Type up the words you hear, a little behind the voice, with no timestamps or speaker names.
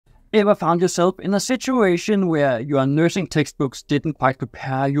Ever found yourself in a situation where your nursing textbooks didn't quite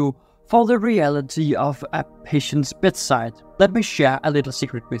prepare you for the reality of a patient's bedside? Let me share a little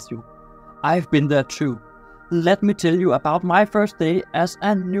secret with you. I've been there too. Let me tell you about my first day as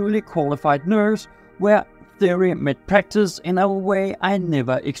a newly qualified nurse, where theory met practice in a way I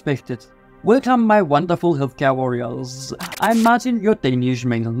never expected. Welcome, my wonderful healthcare warriors. I'm Martin, your Danish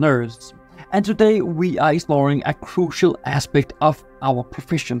Male Nurse, and today we are exploring a crucial aspect of our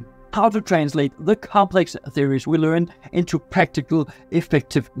profession: how to translate the complex theories we learn into practical,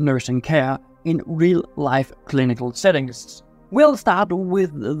 effective nursing care in real-life clinical settings. We'll start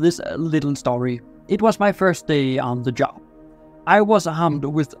with this little story. It was my first day on the job. I was armed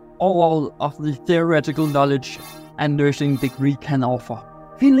with all of the theoretical knowledge a nursing degree can offer,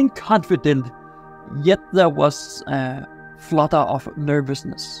 feeling confident, yet there was a flutter of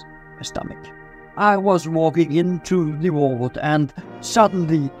nervousness in my stomach. I was walking into the ward and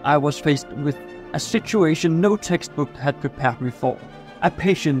suddenly I was faced with a situation no textbook had prepared me for. A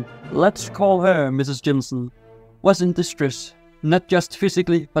patient, let's call her Mrs. Jensen, was in distress, not just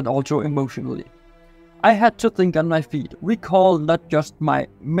physically but also emotionally. I had to think on my feet, recall not just my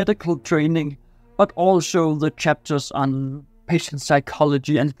medical training, but also the chapters on patient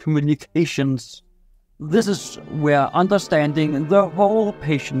psychology and communications. This is where understanding the whole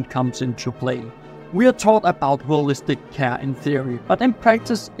patient comes into play. We are taught about holistic care in theory, but in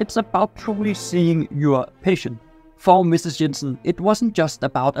practice it's about truly seeing your patient. For Mrs. Jensen, it wasn't just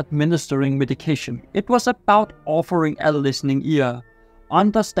about administering medication, it was about offering a listening ear,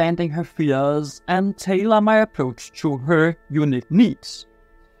 understanding her fears, and tailor my approach to her unique needs.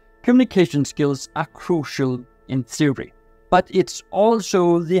 Communication skills are crucial in theory, but it's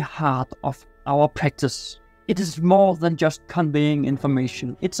also the heart of our practice. It is more than just conveying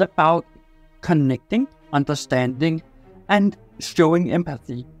information. It's about connecting, understanding, and showing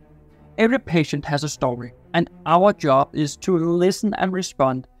empathy. Every patient has a story, and our job is to listen and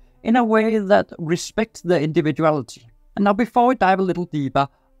respond in a way that respects their individuality. And now, before we dive a little deeper,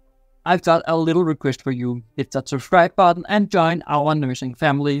 I've got a little request for you. Hit that subscribe button and join our nursing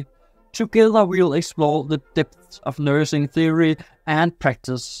family. Together we'll explore the depths of nursing theory and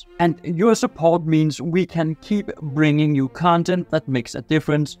practice. And your support means we can keep bringing you content that makes a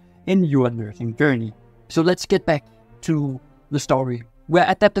difference in your nursing journey. So let's get back to the story, where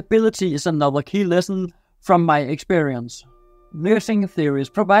adaptability is another key lesson from my experience. Nursing theories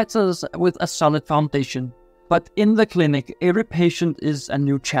provides us with a solid foundation, but in the clinic, every patient is a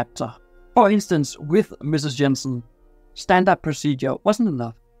new chapter. For instance, with Mrs. Jensen, standard procedure wasn't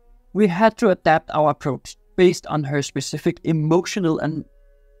enough. We had to adapt our approach based on her specific emotional and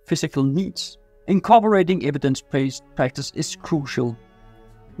physical needs. Incorporating evidence-based practice is crucial.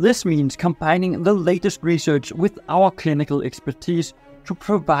 This means combining the latest research with our clinical expertise to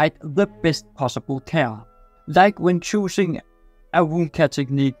provide the best possible care. Like when choosing a wound care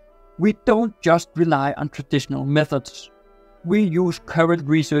technique, we don't just rely on traditional methods. We use current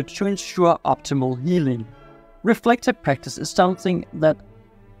research to ensure optimal healing. Reflective practice is something that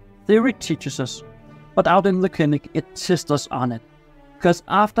theory teaches us, but out in the clinic it tests us on it. Because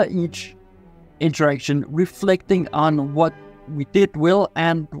after each interaction, reflecting on what we did well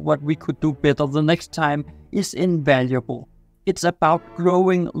and what we could do better the next time is invaluable. It's about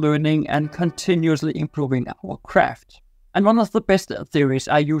growing, learning, and continuously improving our craft. And one of the best theories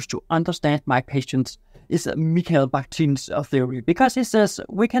I use to understand my patients is Mikhail Bakhtin's theory, because he says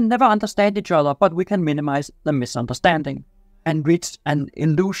we can never understand each other, but we can minimize the misunderstanding and reach an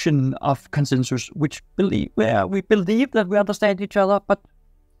illusion of consensus, where we believe that we understand each other, but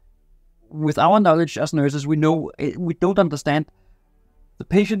with our knowledge as nurses, we know we don't understand the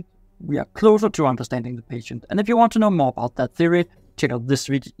patient. We are closer to understanding the patient. And if you want to know more about that theory, check out this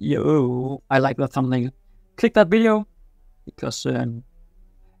video. I like the thumbnail. Click that video because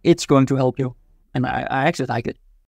it's going to help you. And I actually like it.